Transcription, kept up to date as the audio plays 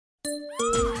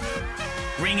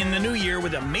Ring in the new year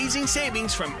with amazing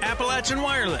savings from Appalachian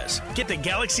Wireless. Get the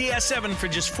Galaxy S7 for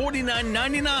just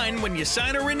 $49.99 when you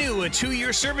sign or renew a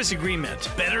 2-year service agreement.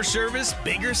 Better service,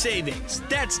 bigger savings.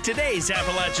 That's today's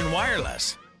Appalachian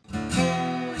Wireless.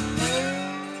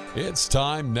 It's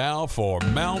time now for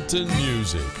Mountain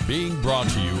Music, being brought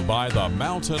to you by the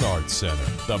Mountain Arts Center,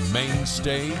 the main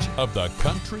stage of the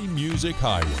Country Music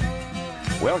Highway.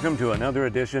 Welcome to another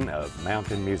edition of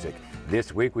Mountain Music.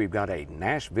 This week we've got a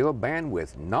Nashville band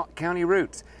with Knott County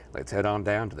roots. Let's head on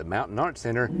down to the Mountain Arts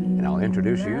Center and I'll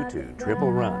introduce you to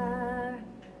Triple Run.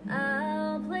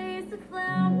 I'll place the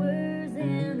flowers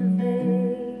in the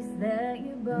vase that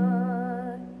you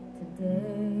bought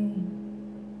today.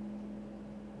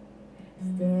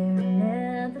 Staring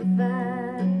at the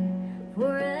fire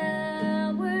for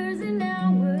hours and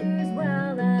hours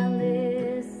while I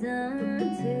listen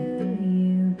to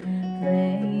you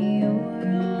play your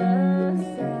love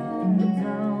songs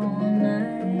all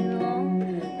night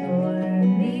long for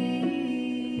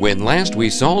me. When last we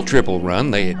saw Triple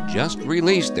Run, they had just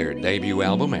released their debut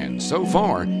album, and so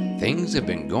far, things have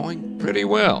been going pretty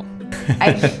well.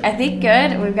 I think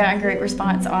good. We've gotten great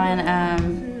response on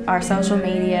our social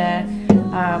media.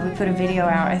 We put a video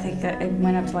out. I think that it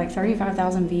went up to like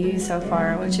 35,000 views so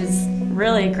far, which is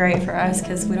really great for us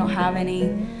because we don't have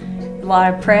a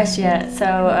lot of press yet. So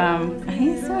I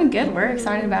think it's doing good. We're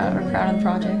excited about it. We're proud of the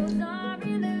project.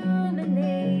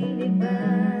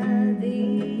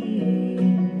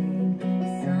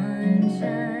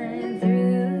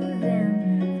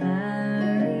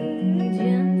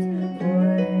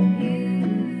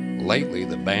 Lately,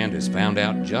 the band has found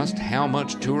out just how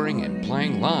much touring and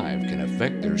playing live can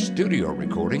affect their studio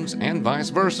recordings and vice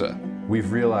versa. We've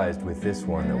realized with this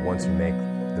one that once you make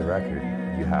the record,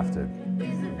 you have to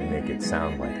make it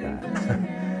sound like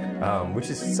that, which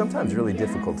is sometimes really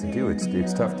difficult to do.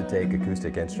 It's tough to take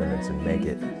acoustic instruments and make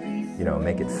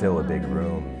it fill a big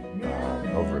room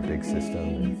over a big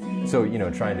system. And so,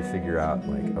 trying to figure out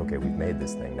like, okay, we've made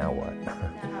this thing, now what?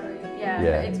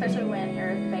 Yeah, especially when you're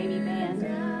a baby band.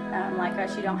 Like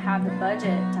us, you don't have the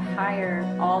budget to hire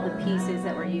all the pieces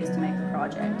that were used to make the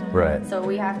project. Right. So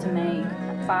we have to make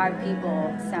 5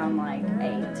 people sound like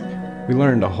 8. We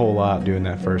learned a whole lot doing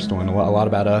that first one. A lot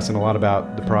about us and a lot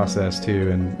about the process too,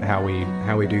 and how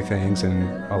we do things, and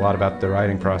a lot about the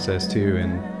writing process too,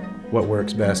 and what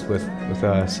works best with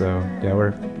us. So yeah,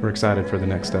 we're excited for the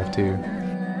next stuff too.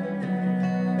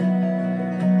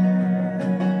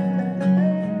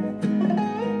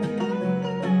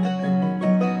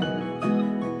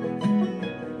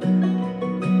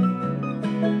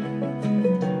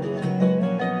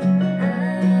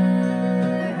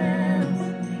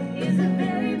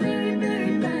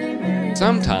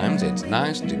 Sometimes it's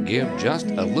nice to give just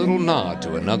a little nod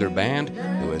to another band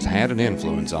who has had an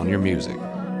influence on your music.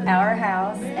 Our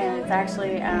House, and it's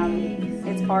actually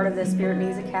it's part of the Spirit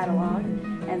Music catalog,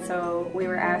 and so we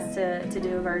were asked to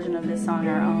do a version of this song,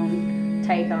 our own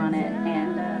take on it,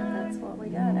 and that's what we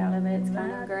got out of it. It's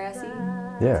kind of grassy,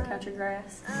 yeah, country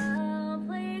grass. I'll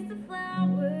place the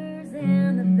flowers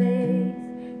in the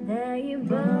vase that you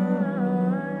bought.